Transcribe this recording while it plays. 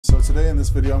today in this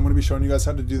video I'm going to be showing you guys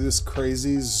how to do this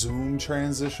crazy zoom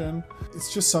transition.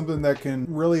 It's just something that can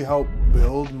really help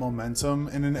build momentum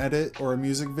in an edit or a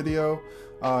music video,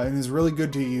 and is really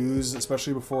good to use,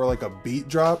 especially before like a beat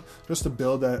drop, just to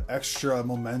build that extra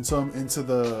momentum into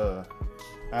the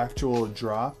actual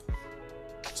drop.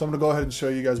 So I'm going to go ahead and show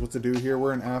you guys what to do here.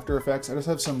 We're in After Effects. I just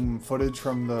have some footage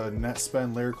from the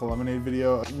NetSpend Lyrical Lemonade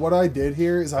video. What I did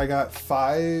here is I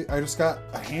just got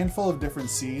a handful of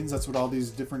different scenes. That's what all these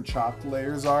different chopped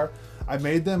layers are. I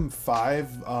made them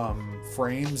 5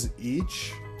 frames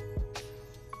each.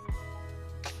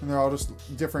 And they're all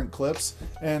just different clips.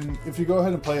 And if you go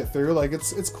ahead and play it through, like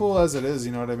it's cool as it is,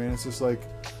 you know what I mean? It's just like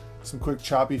some quick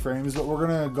choppy frames, but we're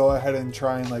gonna go ahead and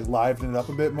try and like liven it up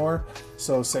a bit more.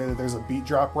 So say that there's a beat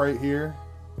drop right here.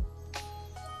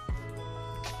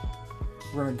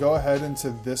 We're gonna go ahead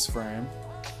into this frame.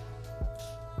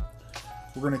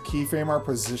 We're gonna keyframe our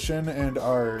position and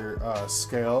our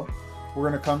scale. We're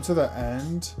gonna come to the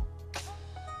end,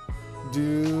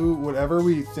 do whatever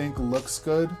we think looks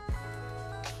good.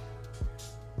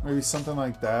 Maybe something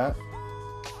like that.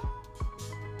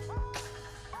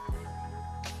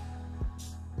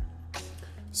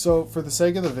 So for the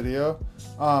sake of the video,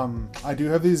 I do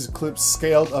have these clips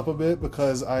scaled up a bit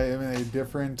because I am in a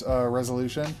different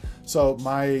resolution. So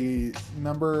my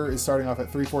number is starting off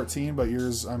at 314, but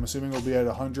yours I'm assuming will be at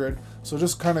 100. So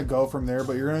just kind of go from there,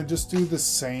 but you're gonna just do the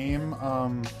same,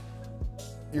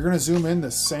 you're gonna zoom in the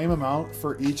same amount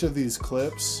for each of these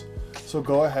clips. So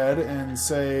go ahead and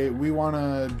say we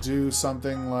wanna do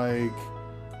something like,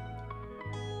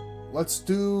 let's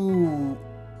do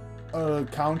a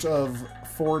count of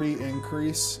 40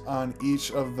 increase on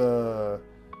each of the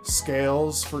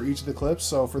scales for each of the clips.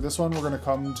 So for this one, we're going to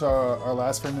come to our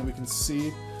last frame that we can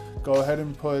see. Go ahead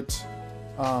and put,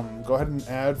 go ahead and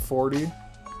add 40.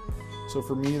 So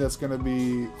for me, that's going to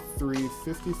be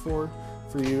 354.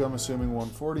 For you, I'm assuming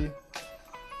 140.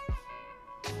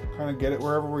 Kind of get it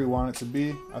wherever we want it to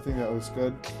be. I think that looks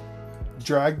good.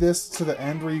 Drag this to the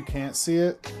end where you can't see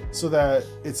it so that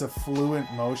it's a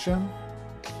fluent motion.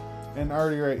 And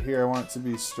already right here, I want it to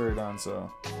be straight on,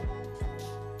 so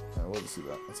we'll just do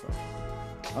that. That's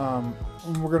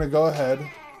fine. We're gonna go ahead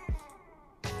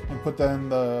and put then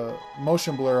the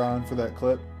motion blur on for that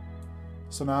clip.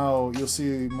 So now you'll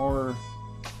see more.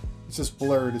 It's just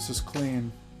blurred. It's just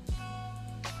clean.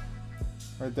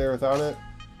 Right there without it.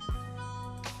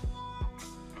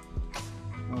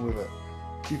 And with it.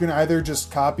 You can either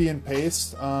just copy and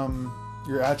paste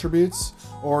your attributes,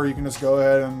 or you can just go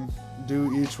ahead and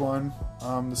do each one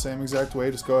the same exact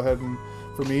way. Just go ahead and,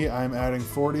 for me, I'm adding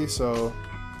 40, so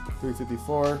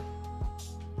 354.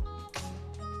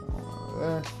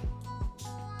 There.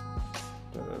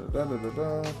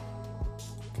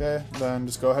 Okay, then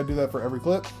just go ahead and do that for every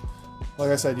clip.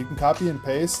 Like I said, you can copy and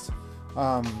paste.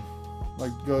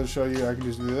 Like, go to show you, I can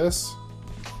just do this.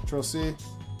 Control C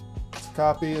to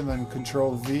copy, and then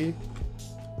Control V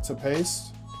to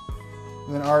paste.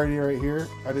 And then already right here,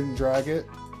 I didn't drag it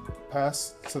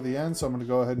past to the end, so I'm going to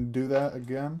go ahead and do that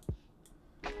again.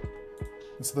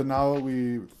 And so then now that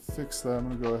we fix that, I'm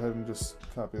going to go ahead and just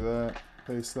copy that,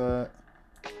 paste that.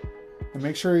 And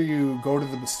make sure you go to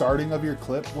the starting of your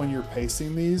clip when you're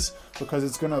pasting these, because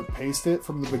it's going to paste it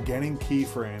from the beginning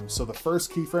keyframe. So the first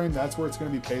keyframe, that's where it's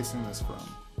going to be pasting this from.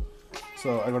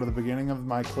 So I go to the beginning of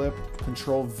my clip,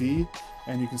 Control V,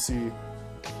 and you can see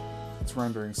it's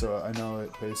rendering, so I know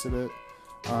it pasted it.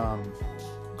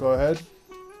 Go ahead.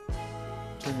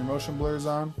 Turn your motion blurs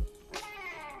on.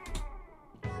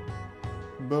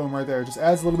 Boom, right there. It just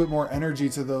adds a little bit more energy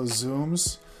to those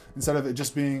zooms instead of it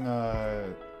just being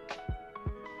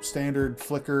standard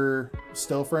flicker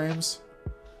still frames.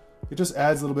 It just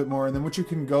adds a little bit more. And then what you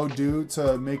can go do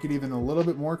to make it even a little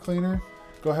bit more cleaner,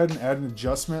 go ahead and add an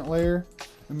adjustment layer.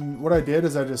 And what I did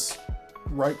is I just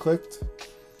right clicked,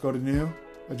 go to new,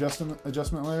 adjustment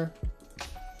layer.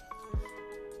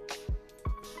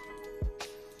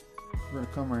 We're going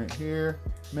to come right here,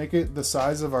 make it the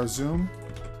size of our zoom.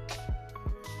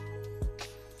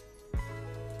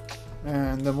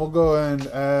 And then we'll go and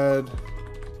add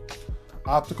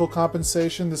optical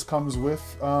compensation. This comes with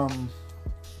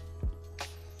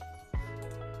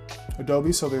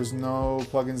Adobe, so there's no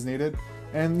plugins needed.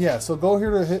 And yeah, so go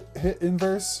here to hit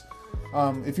inverse.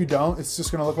 If you don't, it's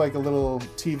just gonna look like a little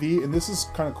TV, and this is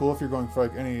kind of cool if you're going for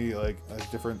like any like a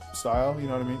different style, you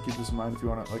know what I mean? Keep this in mind if you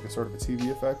want like a sort of a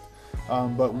TV effect.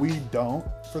 But we don't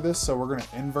for this, so we're gonna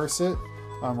inverse it,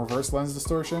 reverse lens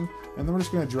distortion, and then we're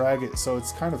just gonna drag it so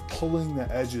it's kind of pulling the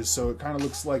edges, so it kind of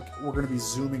looks like we're gonna be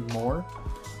zooming more.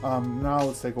 Now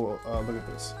let's take a look at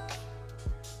this.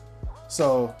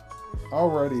 So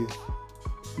already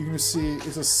you can just see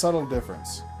it's a subtle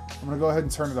difference. I'm gonna go ahead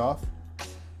and turn it off.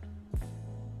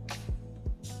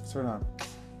 Turn it on.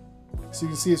 So you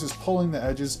can see it's just pulling the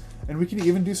edges, and we can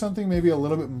even do something maybe a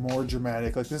little bit more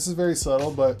dramatic. Like this is very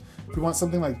subtle, but if you want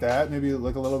something like that, maybe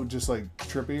like a little bit just like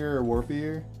trippier or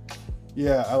warpier.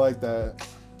 Yeah, I like that.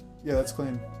 Yeah, that's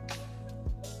clean.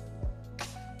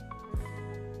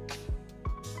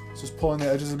 It's just pulling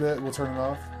the edges a bit. We'll turn it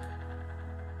off.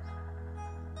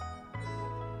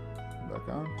 Back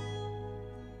on.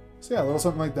 So yeah, a little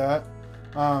something like that.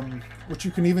 What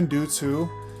you can even do too,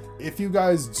 if you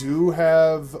guys do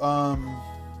have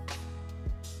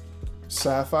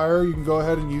sapphire, you can go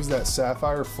ahead and use that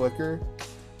sapphire flicker.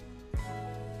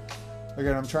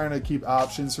 Again, I'm trying to keep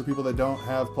options for people that don't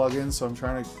have plugins, so I'm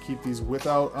trying to keep these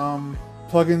without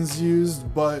plugins used,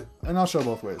 and I'll show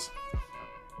both ways.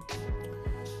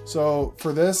 So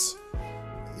for this,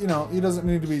 you know, it doesn't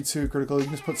need to be too critical. You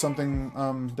can just put something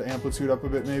the amplitude up a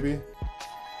bit maybe,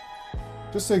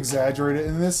 just to exaggerate it.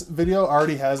 And this video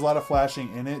already has a lot of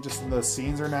flashing in it, just the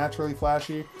scenes are naturally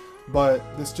flashy, but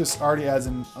this just already adds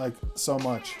in like so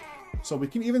much. So we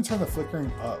can even turn the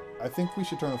flickering up. I think we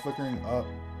should turn the flickering up.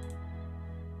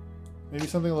 Maybe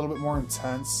something a little bit more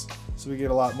intense, so we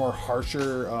get a lot more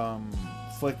harsher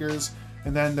flickers.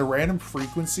 And then the random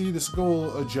frequency, this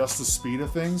will adjust the speed of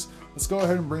things. Let's go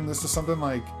ahead and bring this to something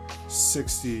like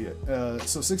 60.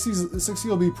 So 60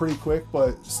 will be pretty quick,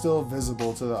 but still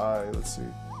visible to the eye. Let's see.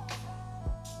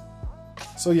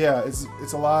 So yeah, it's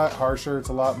a lot harsher. It's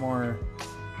a lot more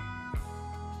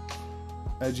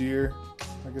edgier,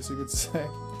 I guess you could say.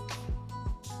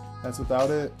 That's without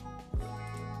it.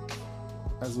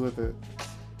 As with it.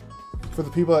 For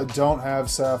the people that don't have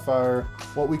sapphire,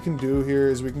 what we can do here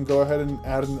is we can go ahead and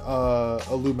add a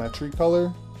lumetri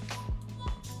color.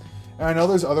 And I know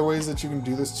there's other ways that you can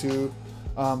do this too,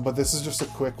 but this is just a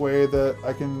quick way that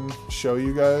I can show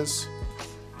you guys.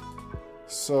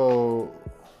 So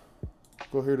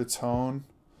go here to tone.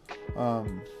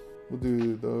 We'll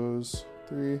do those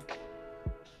 3.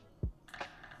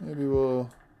 Maybe we'll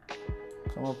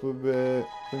come up a bit,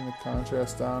 bring the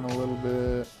contrast down a little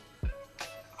bit.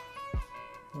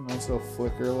 A nice little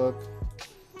flicker look.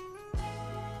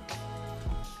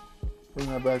 Bring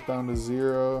that back down to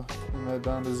 0. Bring that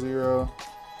down to 0.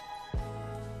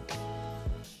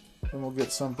 Then we'll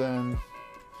get something,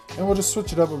 and we'll just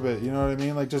switch it up a bit. You know what I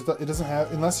mean? Like, just it doesn't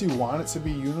have, unless you want it to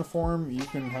be uniform, you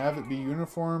can have it be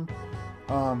uniform.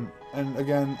 And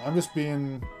again, I'm just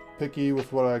being picky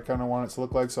with what I kind of want it to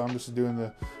look like, so I'm just doing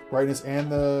the brightness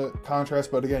and the contrast.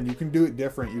 But again, you can do it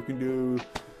different. You can do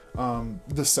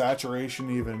the saturation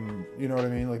even, you know what I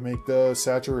mean? Like, make the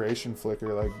saturation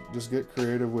flicker, like, just get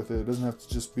creative with it. It doesn't have to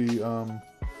just be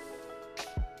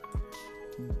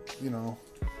you know,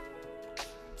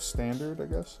 standard, I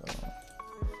guess. I don't know.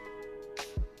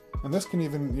 And this can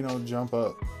even, you know, jump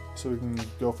up, so we can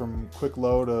go from quick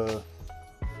low to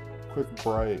quick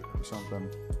bright or something.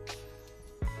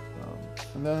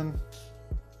 And then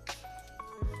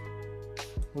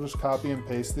we'll just copy and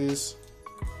paste these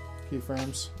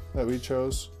keyframes that we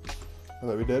chose, or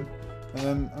that we did, and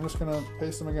then I'm just gonna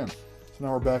paste them again. So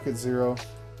now we're back at 0,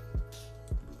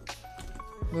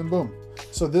 and then boom.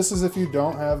 So this is if you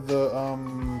don't have the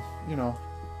you know,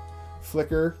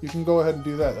 flicker, you can go ahead and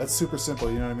do that. That's super simple,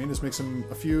 you know what I mean? Just make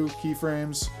a few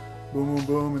keyframes, boom, boom,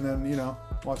 boom, and then, you know,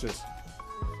 watch this.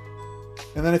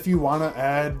 And then if you want to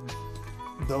add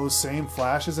those same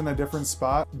flashes in a different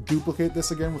spot, duplicate this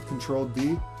again with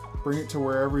Control-D, bring it to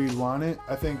wherever you want it.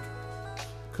 I think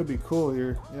could be cool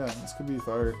here. Yeah, this could be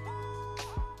fire.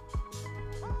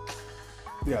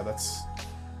 Yeah,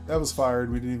 that was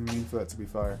fired. We didn't even mean for that to be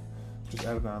fire. Just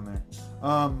add it on there.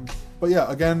 But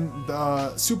yeah, again,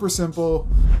 super simple.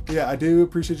 But yeah, I do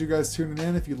appreciate you guys tuning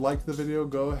in. If you liked the video,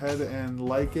 go ahead and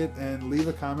like it and leave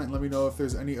a comment and let me know if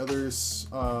there's any other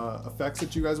effects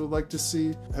that you guys would like to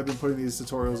see. I've been putting these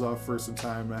tutorials off for some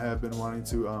time. I have been wanting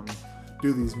to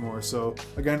do these more. So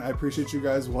again, I appreciate you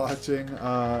guys watching.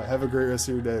 Have a great rest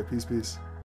of your day. Peace, peace.